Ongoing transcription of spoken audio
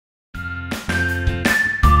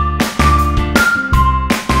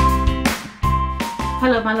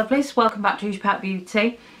Hello my lovelies, welcome back to Rougepout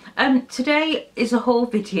Beauty. Today is a haul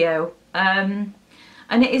video and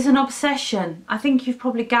it is an obsession. I think you've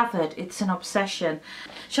probably gathered it's an obsession.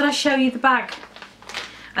 Shall I show you the bag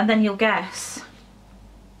and then you'll guess?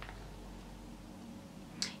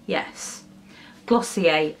 Yes,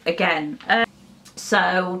 Glossier again.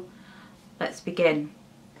 So let's begin.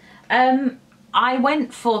 I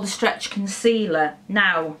went for the stretch concealer.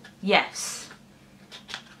 Now, yes,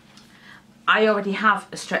 I already have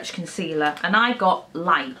a stretch concealer and I got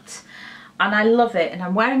light and I love it, and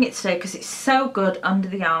I'm wearing it today because it's so good under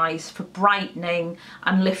the eyes for brightening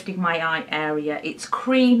and lifting my eye area. It's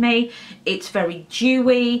creamy, it's very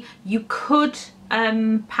dewy. You could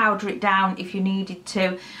powder it down if you needed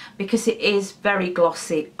to because it is very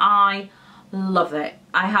glossy. I love it.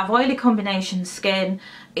 I have oily combination skin,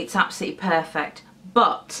 it's absolutely perfect.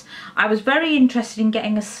 But I was very interested in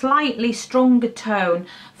getting a slightly stronger tone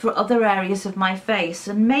for other areas of my face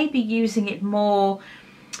and maybe using it more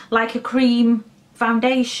like a cream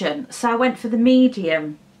foundation. So I went for the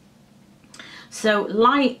medium. So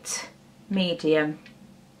light, medium.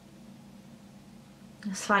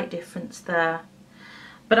 A slight difference there.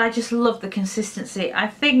 But I just love the consistency. I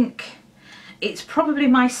think it's probably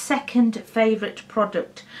my second favourite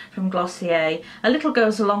product from Glossier. A little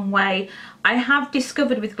goes a long way. I have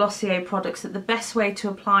discovered with Glossier products that the best way to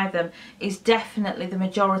apply them is definitely the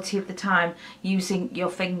majority of the time using your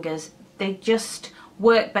fingers. They just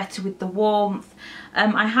work better with the warmth.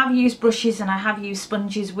 I have used brushes and I have used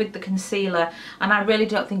sponges with the concealer and I really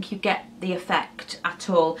don't think you get the effect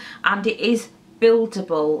at all, and it is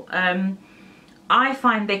buildable. I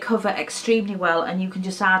find they cover extremely well and you can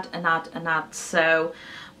just add and add and add. So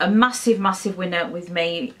a massive winner with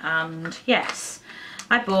me, and yes,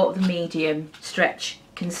 I bought the medium stretch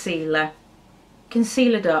concealer.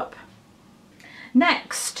 Concealered up.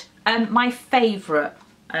 Next, my favourite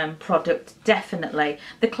product, definitely,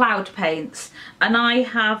 the cloud paints. And I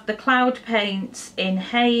have the cloud paints in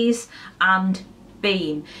Haze and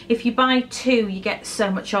Beam. If you buy two you get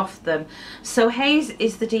so much off them. So Haze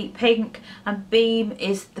is the deep pink and Beam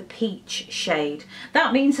is the peach shade.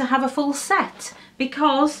 That means I have a full set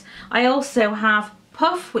because I also have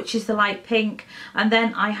Puff, which is the light pink, and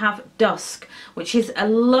then I have Dusk, which is a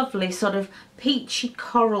lovely sort of peachy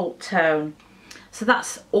coral tone. So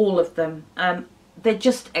that's all of them. They're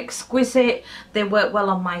just exquisite, they work well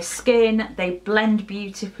on my skin, they blend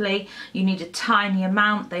beautifully, you need a tiny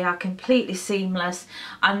amount, they are completely seamless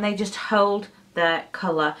and they just hold their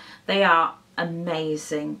colour. They are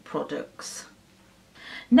amazing products.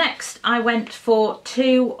 Next I went for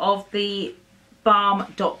two of the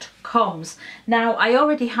BalmDotComs. Now I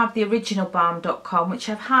already have the original BalmDotCom which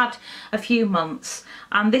I've had a few months,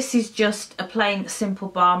 and this is just a plain simple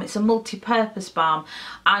balm. It's a multi-purpose balm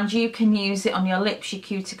and you can use it on your lips, your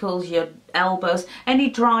cuticles, your elbows, any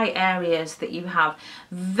dry areas that you have.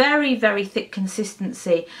 Very thick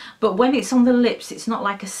consistency, but when it's on the lips it's not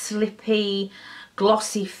like a slippy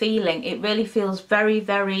glossy feeling. It really feels very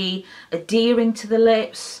adhering to the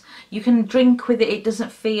lips. You can drink with it, it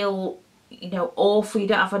doesn't feel, you know, awful. You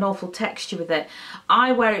don't have an awful texture with it.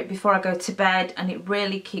 I wear it before I go to bed and it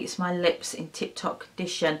really keeps my lips in tip-top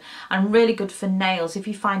condition and really good for nails. If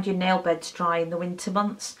you find your nail beds dry in the winter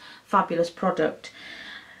months, fabulous product.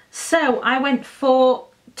 So I went for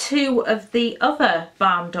two of the other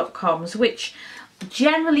BalmDotComs which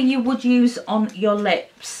generally you would use on your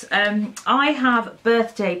lips. I have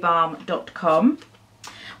BirthdayBalm.com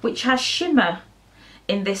which has shimmer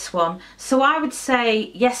in this one, so I would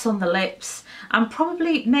say yes on the lips, and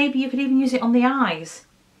probably maybe you could even use it on the eyes.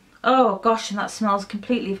 Oh gosh, and that smells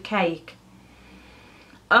completely of cake.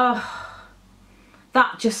 Oh,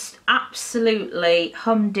 that just absolutely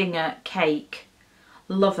humdinger cake.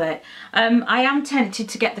 Love it. I am tempted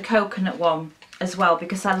to get the coconut one as well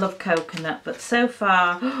because I love coconut, but so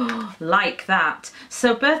far like that.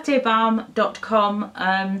 So birthdaybalm.com,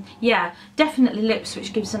 yeah, definitely lips,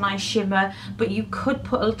 which gives a nice shimmer, but you could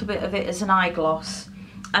put a little bit of it as an eye gloss.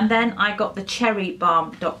 And then I got the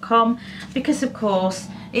cherrybalm.com because of course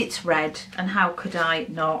it's red and how could I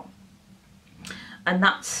not? And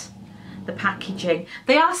that's the packaging.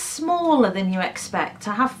 They are smaller than you expect.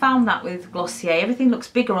 I have found that with Glossier. Everything looks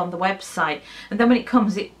bigger on the website and then when it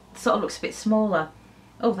comes it sort of looks a bit smaller.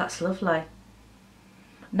 Oh, that's lovely.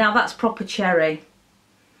 Now that's proper cherry.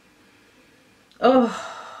 Oh,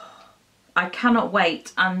 I cannot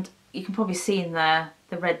wait, and you can probably see in there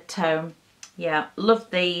the red tone. Yeah,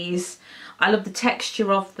 love these. I love the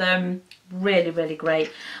texture of them. Really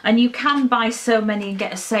great. And you can buy so many and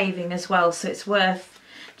get a saving as well, so it's worth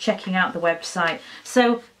checking out the website.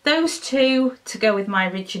 So those two to go with my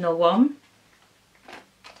original one.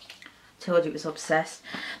 Told you it was obsessed.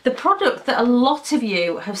 The product that a lot of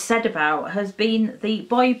you have said about has been the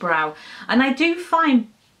Boy Brow. And I do find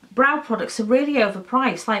brow products are really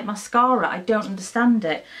overpriced, like mascara. I don't understand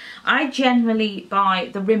it. I generally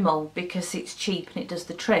buy the Rimmel because it's cheap and it does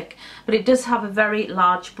the trick. But it does have a very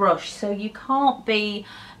large brush, so you can't be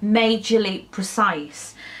majorly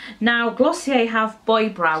precise. Now, Glossier have Boy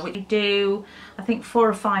Brow, which do, I think, 4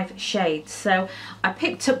 or 5 shades. So I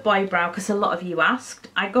picked up Boy Brow because a lot of you asked.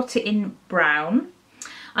 I got it in brown,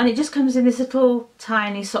 and it just comes in this little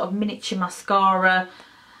tiny sort of miniature mascara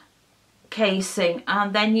casing,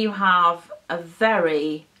 and then you have a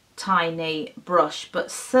very tiny brush,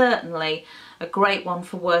 but certainly a great one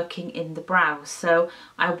for working in the brows. So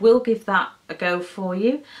I will give that a go for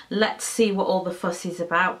you. Let's see what all the fuss is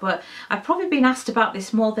about. But I've probably been asked about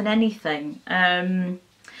this more than anything.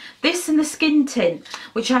 This and the skin tint,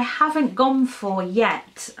 which I haven't gone for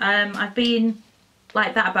yet. I've been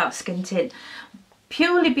like that about skin tint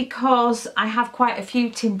purely because I have quite a few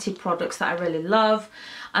tinted products that I really love,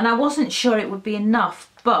 and I wasn't sure it would be enough.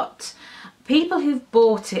 But people who've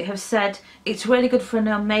bought it have said it's really good for a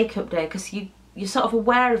no makeup day because you're sort of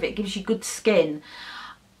aware of it, gives you good skin.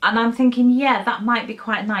 And I'm thinking, yeah, that might be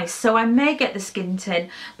quite nice. So I may get the skin tint,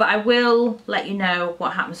 but I will let you know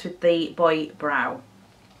what happens with the Boy Brow.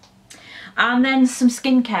 And then some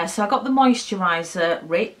skincare. So I got the moisturiser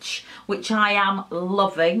Rich, which I am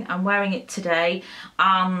loving. I'm wearing it today,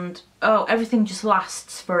 and oh, everything just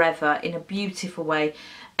lasts forever in a beautiful way.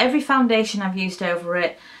 Every foundation I've used over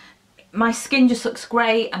it, my skin just looks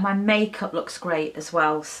great, and my makeup looks great as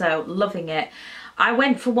well, so loving it. I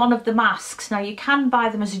went for one of the masks. Now, you can buy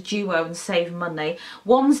them as a duo and save money.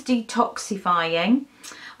 One's detoxifying,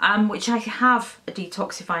 which I have a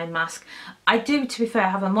detoxifying mask. I do, to be fair,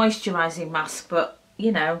 have a moisturising mask, but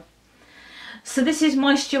you know. So this is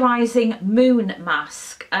moisturising moon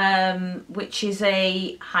mask, which is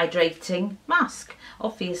a hydrating mask,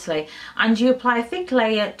 obviously, and you apply a thick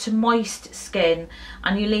layer to moist skin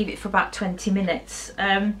and you leave it for about 20 minutes.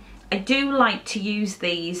 I do like to use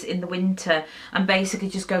these in the winter and basically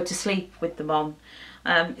just go to sleep with them on.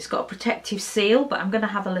 It's got a protective seal, but I'm going to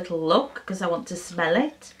have a little look because I want to smell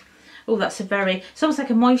it. Oh, that's a very, it's almost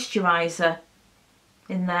like a moisturiser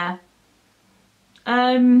in there.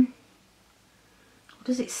 What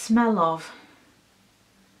does it smell of?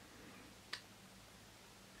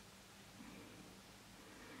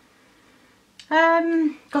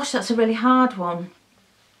 Gosh, that's a really hard one.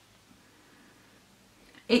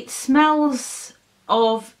 It smells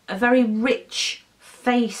of a very rich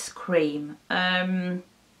face cream.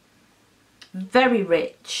 Very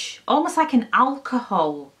rich, almost like an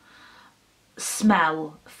alcohol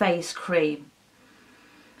smell face cream.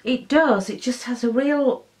 It does, it just has a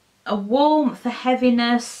warmth, a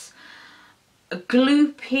heaviness, a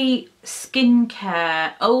gloopy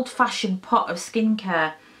skincare, old-fashioned pot of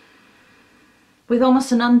skincare with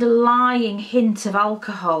almost an underlying hint of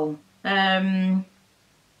alcohol.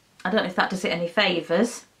 I don't know if that does it any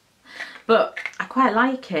favours, but I quite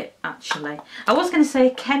like it actually. I was going to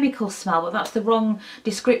say chemical smell, but that's the wrong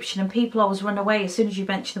description, and people always run away as soon as you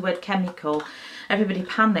mention the word chemical. Everybody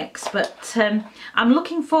panics, but I'm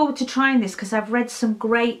looking forward to trying this because I've read some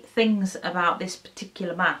great things about this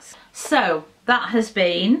particular mask. So that has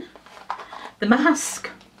been the mask,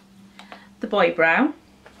 the Boy Brow,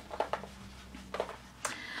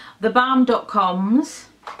 the BalmDotComs,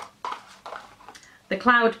 the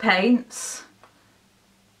cloud paints,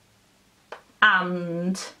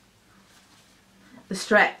 and the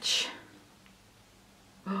stretch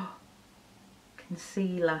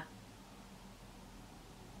concealer.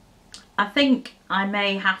 I think I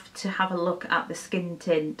may have to have a look at the skin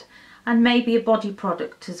tint and maybe a body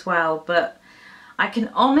product as well, but I can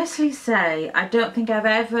honestly say I don't think I've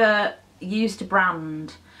ever used a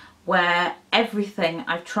brand where everything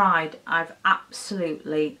I've tried I've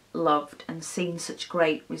absolutely loved and seen such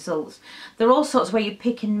great results. There are all sorts where you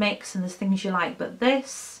pick and mix and there's things you like, but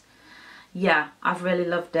this, yeah, I've really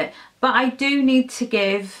loved it. But I do need to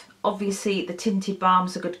give, obviously, the tinted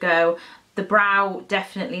balms a good go. The brow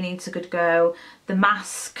definitely needs a good go. The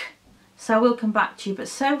mask, so I will come back to you, but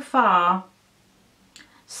so far,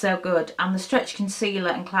 so good. And the stretch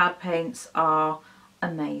concealer and cloud paints are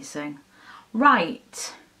amazing.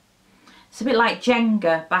 Right. It's a bit like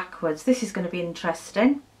Jenga backwards. This is going to be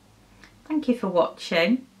interesting. Thank you for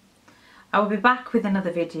watching. I will be back with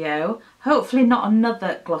another video, hopefully not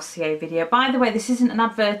another Glossier video. By the way, this isn't an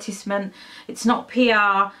advertisement, it's not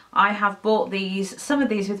PR. I have bought these, some of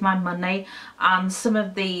these with my money, and some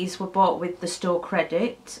of these were bought with the store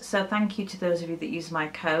credit. So thank you to those of you that use my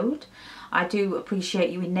code. I do appreciate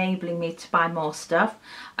you enabling me to buy more stuff,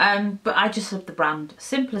 but I just love the brand,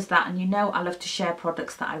 simple as that. And you know I love to share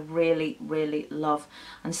products that I really, really love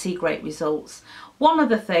and see great results. One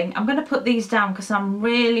other thing, I'm going to put these down because I'm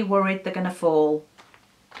really worried they're going to fall.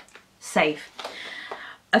 Safe.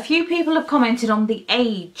 A few people have commented on the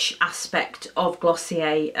age aspect of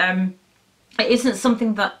Glossier. It isn't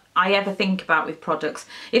something that I ever think about with products.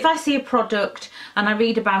 If I see a product and I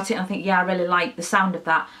read about it and I think, yeah, I really like the sound of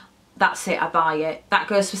that, that's it, I buy it. That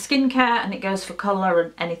goes for skincare and it goes for colour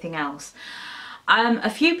and anything else. A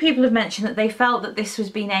few people have mentioned that they felt that this was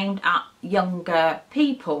being aimed at younger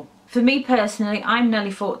people. For me personally, I'm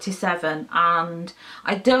nearly 47 and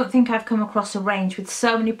I don't think I've come across a range with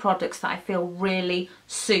so many products that I feel really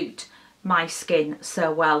suit my skin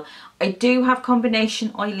so well. I do have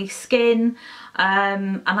combination oily skin,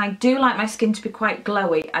 and I do like my skin to be quite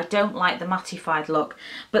glowy. I don't like the mattified look,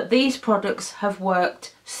 but these products have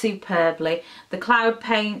worked superbly. The cloud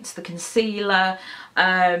paints, the concealer,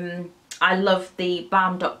 I love the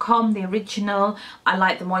BalmDotCom, the original. I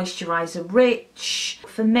like the moisturiser Rich.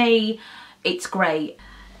 For me, it's great.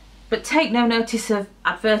 But take no notice of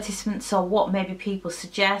advertisements or what maybe people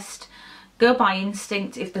suggest. Go by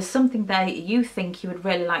instinct. If there's something there you think you would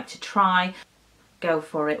really like to try, go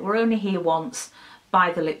for it. We're only here once.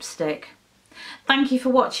 Buy the lipstick. Thank you for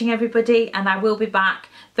watching, everybody, and I will be back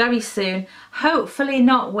very soon. Hopefully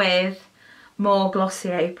not with more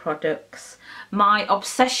Glossier products. My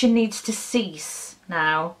obsession needs to cease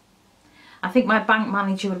now. I think my bank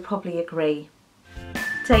manager would probably agree.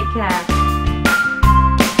 Take care.